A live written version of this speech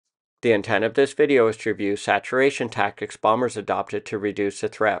The intent of this video is to review saturation tactics bombers adopted to reduce the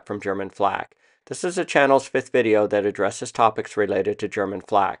threat from German flak. This is the channel's 5th video that addresses topics related to German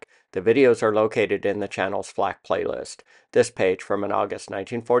flak. The videos are located in the channel's flak playlist. This page from an August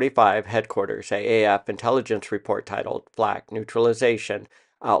 1945 Headquarters AAF intelligence report titled Flak Neutralization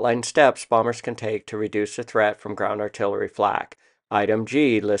outlines steps bombers can take to reduce the threat from ground artillery flak. Item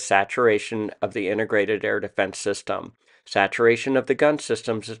G lists saturation of the integrated air defense system. Saturation of the gun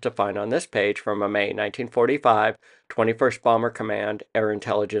systems is defined on this page from a May 1945 21st Bomber Command Air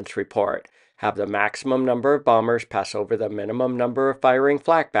Intelligence Report. Have the maximum number of bombers pass over the minimum number of firing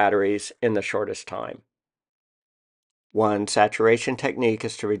flak batteries in the shortest time. One saturation technique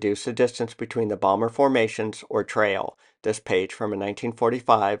is to reduce the distance between the bomber formations or trail. This page from a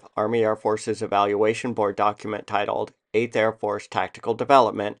 1945 Army Air Forces Evaluation Board document titled 8th Air Force Tactical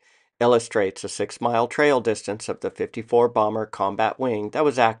Development illustrates a 6-mile trail distance of the 54 bomber combat wing that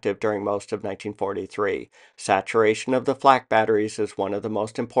was active during most of 1943. Saturation of the flak batteries is one of the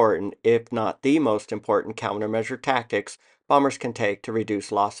most important, if not the most important, countermeasure tactics bombers can take to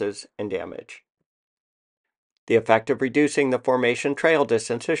reduce losses and damage. The effect of reducing the formation trail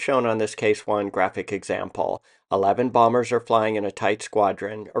distance is shown on this Case 1 graphic example. 11 bombers are flying in a tight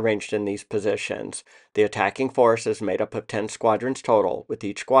squadron, arranged in these positions. The attacking force is made up of 10 squadrons total, with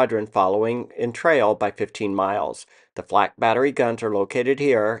each squadron following in trail by 15 miles. The flak battery guns are located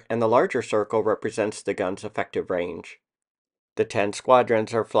here, and the larger circle represents the gun's effective range. The 10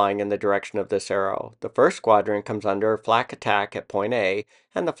 squadrons are flying in the direction of this arrow. The first squadron comes under flak attack at point A,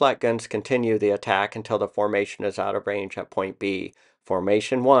 and the flak guns continue the attack until the formation is out of range at point B.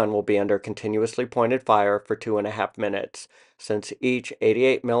 Formation 1 will be under continuously pointed fire for 2.5 minutes. Since each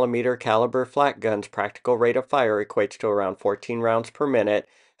 88mm caliber flak gun's practical rate of fire equates to around 14 rounds per minute,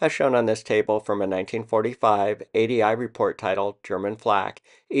 as shown on this table from a 1945 ADI report titled German Flak,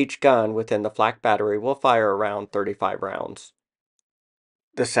 each gun within the flak battery will fire around 35 rounds.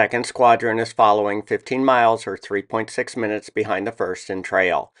 The second squadron is following 15 miles or 3.6 minutes behind the first in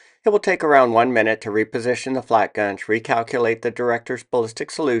trail. It will take around 1 minute to reposition the flak guns, recalculate the director's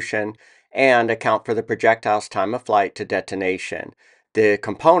ballistic solution, and account for the projectile's time of flight to detonation. The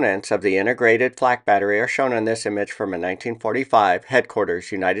components of the integrated flak battery are shown in this image from a 1945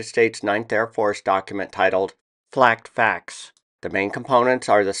 Headquarters United States 9th Air Force document titled Flak Facts. The main components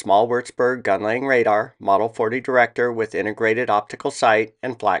are the small Würzburg gun-laying radar, Model 40 director with integrated optical sight,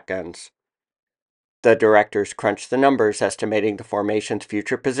 and flak guns. The directors crunch the numbers, estimating the formation's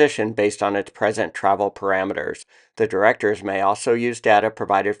future position based on its present travel parameters. The directors may also use data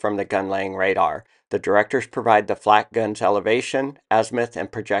provided from the gun-laying radar. The directors provide the flak gun's elevation, azimuth,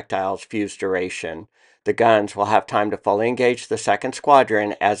 and projectile's fuse duration. The guns will have time to fully engage the second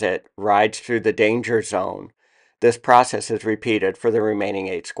squadron as it rides through the danger zone. This process is repeated for the remaining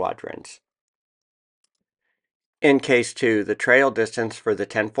 8 squadrons. In Case 2, the trail distance for the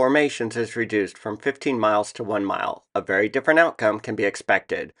 10 formations is reduced from 15 miles to 1 mile. A very different outcome can be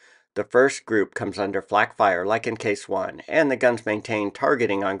expected. The first group comes under flak fire like in Case 1, and the guns maintain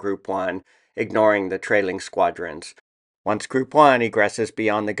targeting on Group 1, ignoring the trailing squadrons. Once Group 1 egresses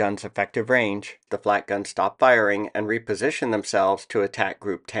beyond the gun's effective range, the flak guns stop firing and reposition themselves to attack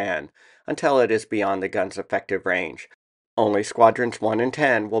Group 10 until it is beyond the gun's effective range. Only Squadrons 1 and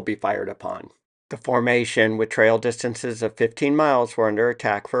 10 will be fired upon. The formation with trail distances of 15 miles were under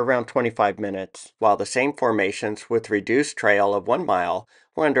attack for around 25 minutes, while the same formations with reduced trail of 1 mile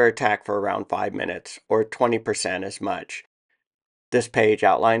were under attack for around 5 minutes, or 20% as much. This page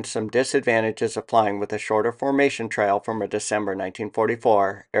outlines some disadvantages of flying with a shorter formation trail from a December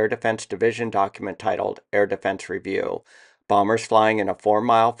 1944 Air Defense Division document titled Air Defense Review. Bombers flying in a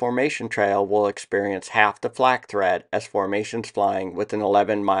 4-mile formation trail will experience half the flak threat as formations flying with an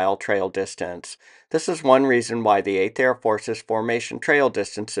 11-mile trail distance. This is one reason why the 8th Air Force's formation trail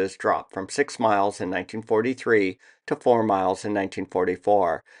distances dropped from 6 miles in 1943 to 4 miles in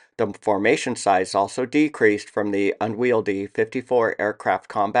 1944. The formation size also decreased from the unwieldy 54 aircraft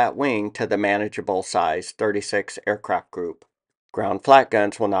combat wing to the manageable size 36 aircraft group. Ground flak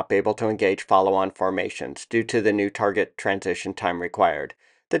guns will not be able to engage follow-on formations due to the new target transition time required.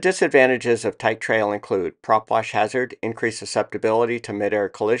 The disadvantages of tight trail include prop wash hazard, increased susceptibility to mid-air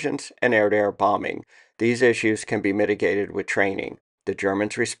collisions, and air-to-air bombing. These issues can be mitigated with training. The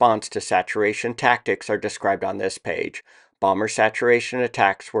Germans' response to saturation tactics are described on this page. Bomber saturation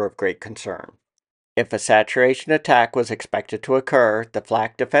attacks were of great concern. If a saturation attack was expected to occur, the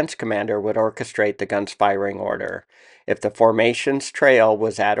flak defense commander would orchestrate the gun's firing order. If the formation's trail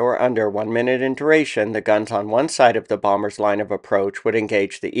was at or under 1 minute in duration, the guns on one side of the bomber's line of approach would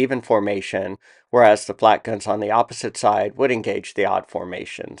engage the even formation, whereas the flak guns on the opposite side would engage the odd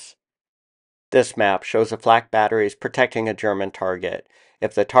formations. This map shows the flak batteries protecting a German target.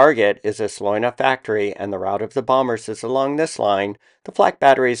 If the target is a Sloina factory and the route of the bombers is along this line, the flak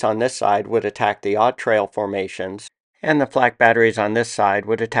batteries on this side would attack the odd trail formations, and the flak batteries on this side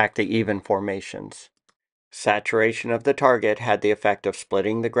would attack the even formations. Saturation of the target had the effect of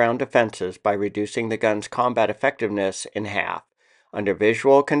splitting the ground defenses by reducing the gun's combat effectiveness in half. Under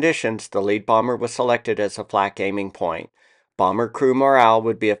visual conditions, the lead bomber was selected as a flak aiming point. Bomber crew morale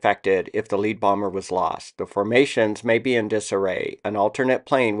would be affected if the lead bomber was lost. The formations may be in disarray. An alternate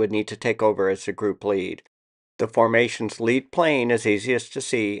plane would need to take over as the group lead. The formation's lead plane is easiest to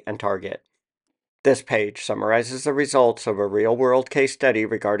see and target. This page summarizes the results of a real-world case study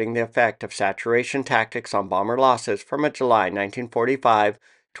regarding the effect of saturation tactics on bomber losses from a July 1945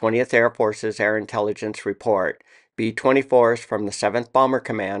 20th Air Force's Air Intelligence Report. B-24s from the 7th Bomber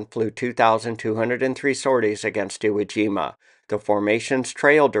Command flew 2,203 sorties against Iwo Jima. The formation's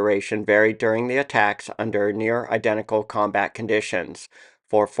trail duration varied during the attacks under near-identical combat conditions.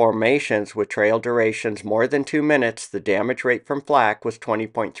 For formations with trail durations more than 2 minutes, the damage rate from flak was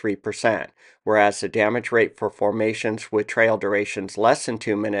 20.3%, whereas the damage rate for formations with trail durations less than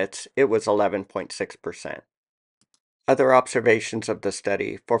 2 minutes, it was 11.6%. Other observations of the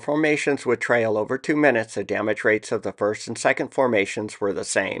study: for formations with trail over 2 minutes, the damage rates of the first and second formations were the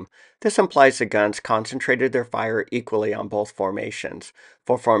same. This implies the guns concentrated their fire equally on both formations.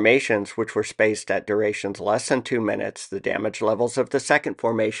 For formations which were spaced at durations less than 2 minutes, the damage levels of the second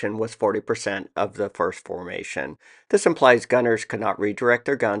formation was 40% of the first formation. This implies gunners could not redirect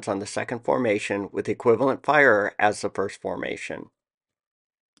their guns on the second formation with equivalent fire as the first formation.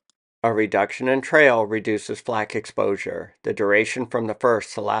 A reduction in trail reduces flak exposure. The duration from the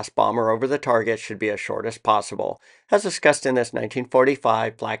first to last bomber over the target should be as short as possible, as discussed in this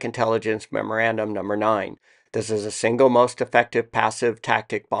 1945 Flak Intelligence Memorandum No. 9. This is the single most effective passive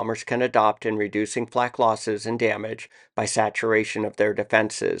tactic bombers can adopt in reducing flak losses and damage by saturation of their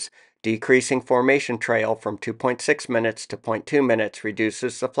defenses. Decreasing formation trail from 2.6 minutes to 0.2 minutes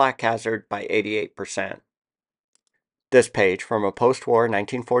reduces the flak hazard by 88%. This page from a post-war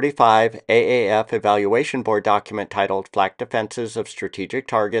 1945 AAF Evaluation Board document titled Flak Defenses of Strategic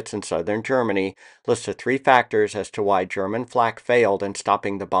Targets in Southern Germany lists the 3 factors as to why German flak failed in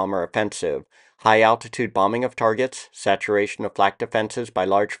stopping the bomber offensive: high-altitude bombing of targets, saturation of flak defenses by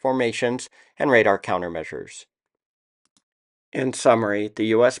large formations, and radar countermeasures. In summary, the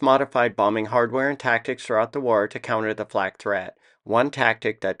U.S. modified bombing hardware and tactics throughout the war to counter the flak threat. One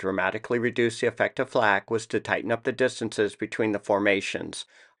tactic that dramatically reduced the effect of flak was to tighten up the distances between the formations.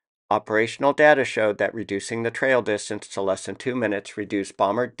 Operational data showed that reducing the trail distance to less than 2 minutes reduced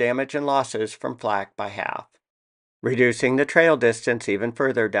bomber damage and losses from flak by half. Reducing the trail distance even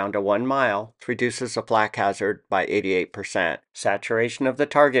further down to 1 mile reduces the flak hazard by 88%. Saturation of the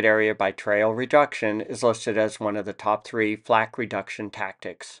target area by trail reduction is listed as one of the top 3 flak reduction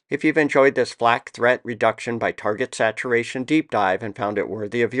tactics. If you've enjoyed this flak threat reduction by target saturation deep dive and found it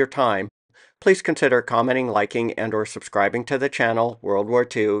worthy of your time, please consider commenting, liking, and/or subscribing to the channel World War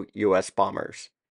II U.S. Bombers.